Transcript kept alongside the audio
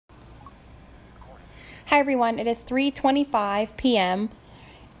Hi everyone, it is 3:25 p.m.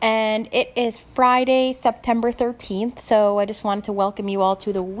 and it is Friday, September 13th, so I just wanted to welcome you all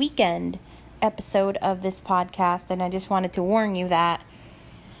to the weekend episode of this podcast, and I just wanted to warn you that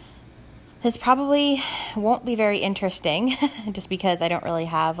this probably won't be very interesting, just because I don't really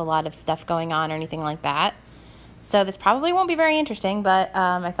have a lot of stuff going on or anything like that. So this probably won't be very interesting, but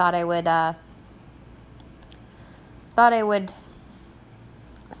I thought I would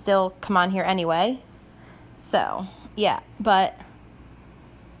still come on here anyway. So, yeah, but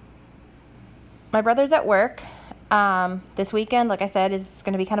my brother's at work. This weekend, like I said, is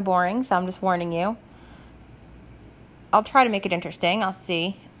going to be kind of boring, so I'm just warning you. I'll try to make it interesting. I'll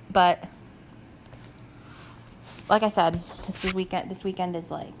see. But like I said, this weekend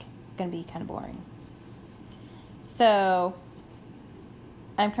is like going to be kind of boring. So,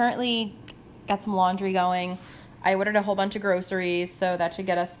 I'm currently got some laundry going. I ordered a whole bunch of groceries, so that should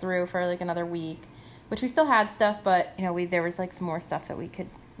get us through for like another week. Which we still had stuff, but, there was, like, some more stuff that we could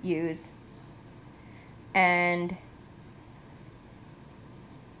use. And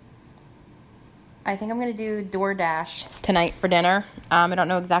I think I'm going to do DoorDash tonight for dinner. I don't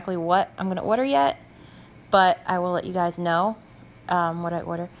know exactly what I'm going to order yet, but I will let you guys know what I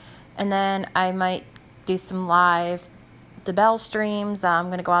order. And then I might do some live DeBell streams. I'm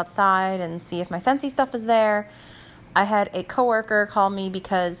going to go outside and see if my Scentsy stuff is there. I had a coworker call me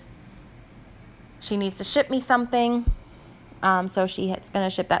because she needs to ship me something, so she's going to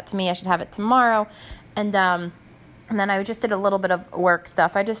ship that to me. I should have it tomorrow, and then I just did a little bit of work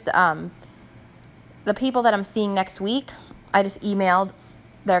stuff. I just, the people that I'm seeing next week, I just emailed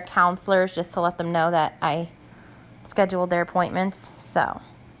their counselors just to let them know that I scheduled their appointments, so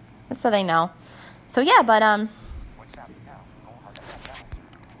they know. So yeah, but, I'm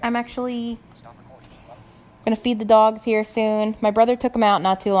actually going to feed the dogs here soon. My brother took them out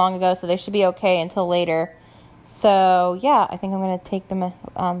not too long ago, so they should be okay until later. So, yeah, I think I'm going to take them,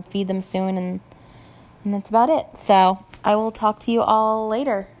 feed them soon, and that's about it. So, I will talk to you all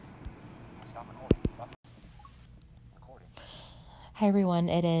later. Hi, everyone.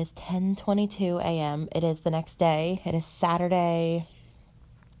 It is 10:22 a.m. It is the next day. It is Saturday,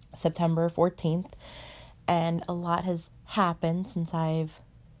 September 14th, and a lot has happened since I've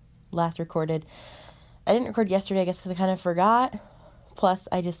last recorded. I didn't record yesterday, I guess, because I kind of forgot. Plus,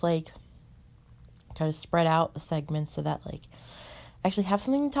 I just, kind of spread out the segments so that, I actually have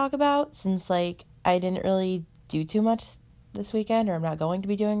something to talk about, since, I didn't really do too much this weekend, or I'm not going to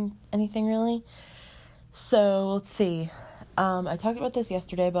be doing anything, really. So, let's see. I talked about this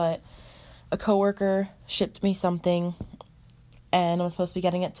yesterday, but a coworker shipped me something, and I'm supposed to be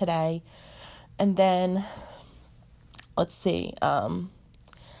getting it today. And then, let's see,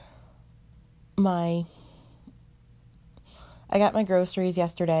 I got my groceries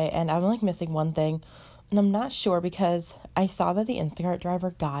yesterday, and I'm, missing one thing, and I'm not sure, because I saw that the Instacart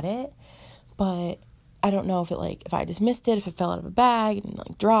driver got it, but I don't know if if I just missed it, if it fell out of a bag and,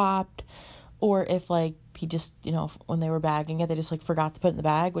 dropped, or if, he just, when they were bagging it, they just, forgot to put it in the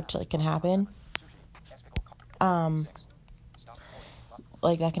bag, which, can happen. That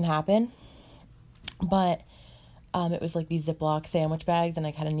can happen, but, it was, these Ziploc sandwich bags, and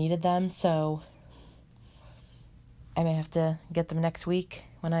I kind of needed them, so I may have to get them next week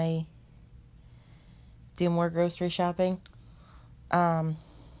when I do more grocery shopping. So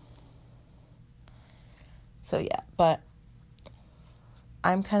yeah, but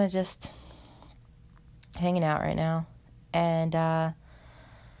I'm kind of just hanging out right now. And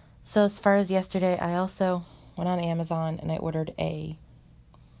so as far as yesterday, I also went on Amazon and I ordered a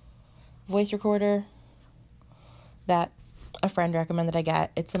voice recorder that a friend recommended I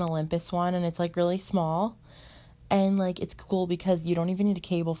get. It's an Olympus one, and it's really small. And, it's cool because you don't even need a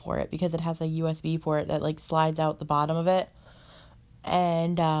cable for it, because it has a USB port that, slides out the bottom of it.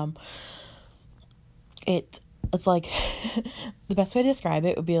 And, it's the best way to describe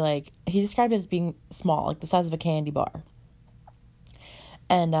it would be, he described it as being small, the size of a candy bar.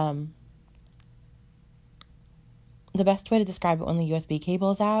 And, the best way to describe it when the USB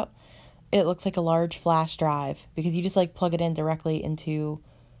cable is out, it looks like a large flash drive, because you just, plug it in directly into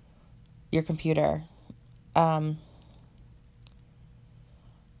your computer.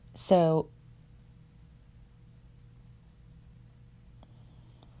 So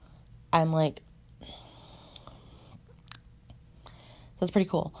I'm that's pretty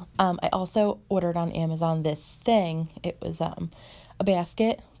cool. I also ordered on Amazon this thing. It was, a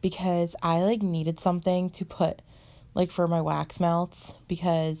basket, because I, needed something to put, for my wax melts,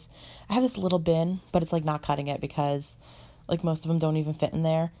 because I have this little bin, but it's, not cutting it, because, most of them don't even fit in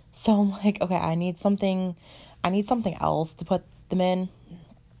there. So I'm okay, I need something else to put them in,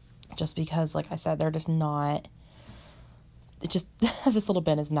 just because, like I said, they're just not, it just, this little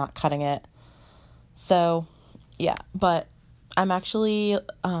bin is not cutting it. So, yeah, but I'm actually,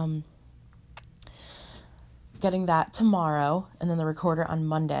 getting that tomorrow, and then the recorder on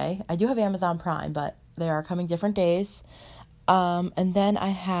Monday. I do have Amazon Prime, but they are coming different days. And then I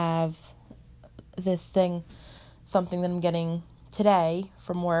have this thing, something that I'm getting today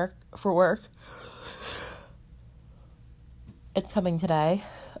for work. It's coming today.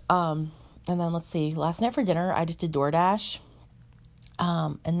 And then let's see, last night for dinner, I just did DoorDash.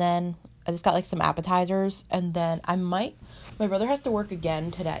 And then I just got like some appetizers, and then my brother has to work again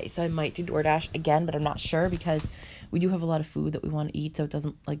today, so I might do DoorDash again, but I'm not sure because we do have a lot of food that we want to eat, so it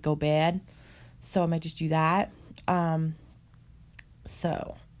doesn't like go bad. So I might just do that.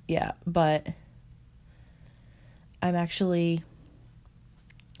 So yeah, but I'm actually,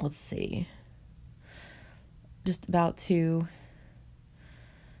 let's see, just about to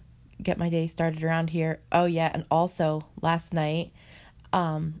get my day started around here. Oh yeah, and also last night,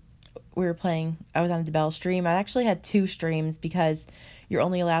 we were playing, I was on a DeBell stream. I actually had 2 streams because you're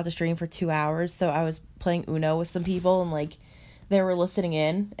only allowed to stream for 2 hours. So I was playing Uno with some people, and like they were listening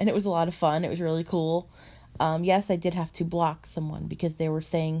in, and it was a lot of fun. It was really cool. Yes, I did have to block someone because they were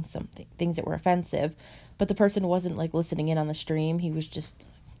saying things that were offensive, but the person wasn't like listening in on the stream. He was just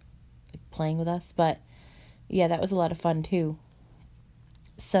like playing with us. But yeah, that was a lot of fun too.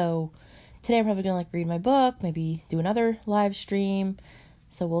 So today I'm probably gonna like read my book, maybe do another live stream.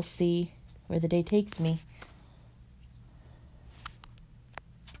 So we'll see where the day takes me.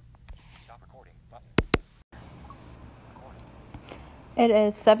 Stop recording button. It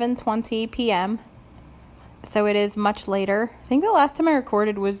is 7:20 p.m. So it is much later. I think the last time I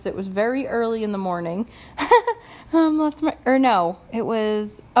recorded it was very early in the morning. It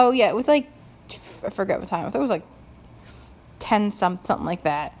was like, I forget what time. I thought it was like 10 something like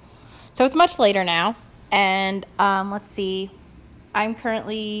that. So it's much later now. And let's see. I'm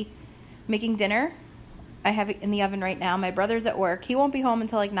currently making dinner. I have it in the oven right now. My brother's at work. He won't be home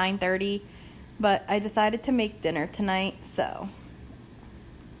until like 9:30, but I decided to make dinner tonight, so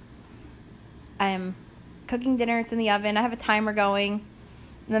I'm cooking dinner. It's in the oven. I have a timer going,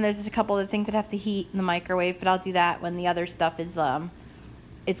 and then there's just a couple of things that have to heat in the microwave, but I'll do that when the other stuff is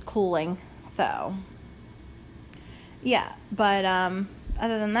cooling. So yeah, but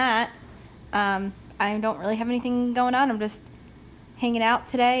other than that, I don't really have anything going on. I'm just hanging out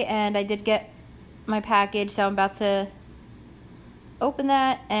today, and I did get my package, so I'm about to open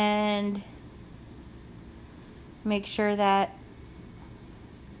that and make sure that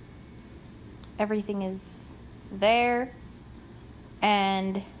everything is there,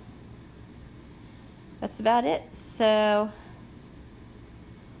 and that's about it. So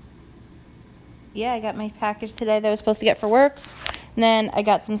yeah, I got my package today that I was supposed to get for work, and then I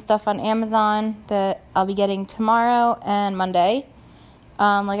got some stuff on Amazon that I'll be getting tomorrow and Monday.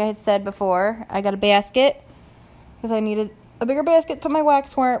 Like I had said before, I got a basket because I needed a bigger basket to put my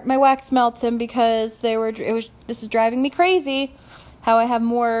wax melts in, because this is driving me crazy how I have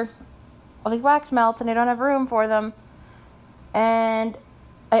all these wax melts and I don't have room for them. And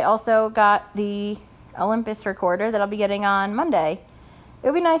I also got the Olympus recorder that I'll be getting on Monday. It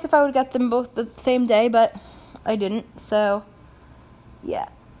would be nice if I would get them both the same day, but I didn't. So yeah.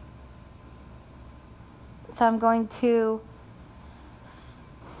 So I'm going to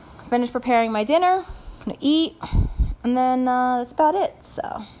finish preparing my dinner. I'm going to eat. And then that's about it.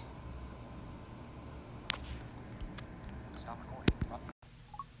 So. Stop recording.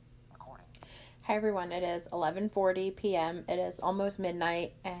 Hi everyone. It is 11:40 p.m. It is almost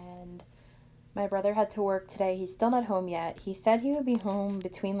midnight, and my brother had to work today. He's still not home yet. He said he would be home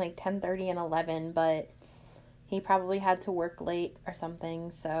between like 10:30 and 11, but he probably had to work late or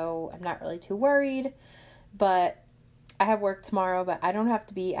something, so I'm not really too worried. But I have work tomorrow, but I don't have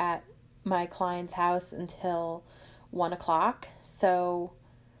to be at my client's house until 1 o'clock. So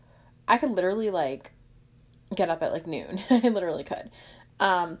I could literally like get up at like noon. I literally could.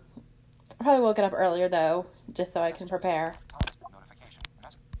 I probably will get up earlier though, just so I can prepare.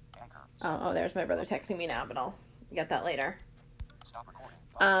 Oh, there's my brother texting me now, but I'll get that later.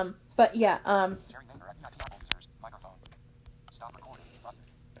 But yeah,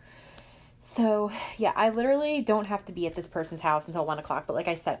 so, yeah, I literally don't have to be at this person's house until 1 o'clock. But like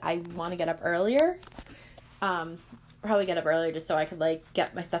I said, I want to get up earlier. Probably get up earlier just so I could, like,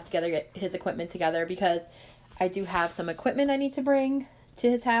 get my stuff together, get his equipment together. Because I do have some equipment I need to bring to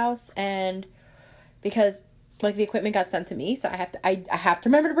his house. And because, like, the equipment got sent to me. So I have to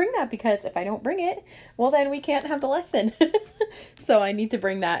remember to bring that. Because if I don't bring it, well, then we can't have the lesson. So I need to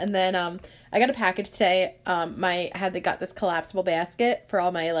bring that. And then I got a package today. Got this collapsible basket for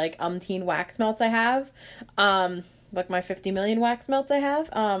all my, like, umpteen wax melts I have. Like my 50 million wax melts I have.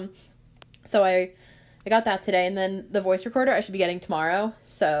 So I got that today, and then the voice recorder I should be getting tomorrow.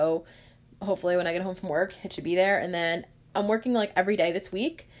 So hopefully when I get home from work, it should be there. And then I'm working, like, every day this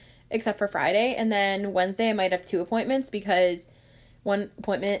week, except for Friday. And then Wednesday I might have 2 appointments because one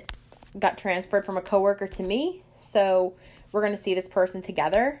appointment got transferred from a coworker to me. So we're going to see this person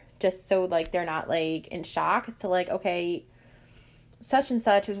together, just so, like, they're not, like, in shock as to, like, okay, such and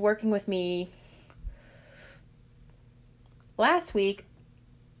such was working with me last week,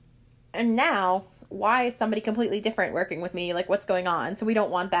 and now why is somebody completely different working with me? Like, what's going on? So we don't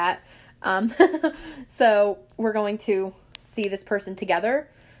want that. So we're going to see this person together,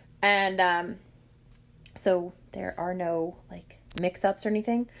 and so there are no, like, mix-ups or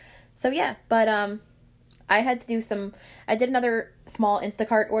anything. So yeah, but I did another small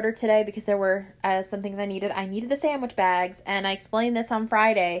Instacart order today because there were some things I needed. I needed the sandwich bags, and I explained this on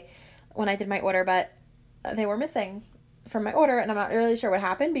Friday when I did my order, but they were missing from my order, and I'm not really sure what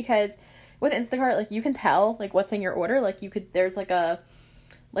happened, because with Instacart, like, you can tell, like, what's in your order. Like, there's like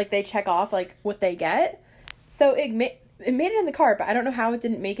they check off, like, what they get. So it made it in the cart, but I don't know how it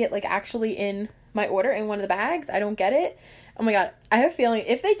didn't make it, like, actually in my order in one of the bags. I don't get it. Oh my God, I have a feeling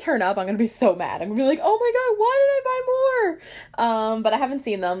if they turn up, I'm going to be so mad. I'm going to be like, oh my God, why did I buy more? But I haven't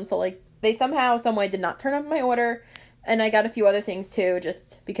seen them. So, like, they somehow, some way did not turn up my order. And I got a few other things too,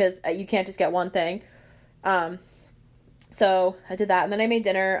 just because you can't just get one thing. So I did that. And then I made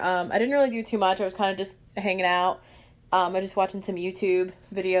dinner. I didn't really do too much. I was kind of just hanging out. I was just watching some YouTube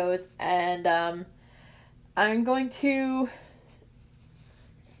videos. And I'm going to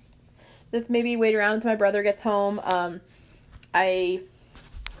just maybe wait around until my brother gets home. I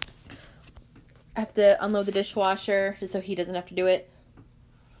have to unload the dishwasher just so he doesn't have to do it.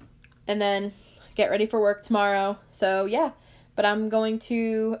 And then get ready for work tomorrow. So, yeah. But I'm going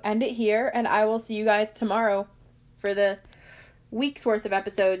to end it here, and I will see you guys tomorrow for the week's worth of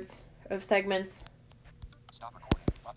episodes of segments. Stop recording.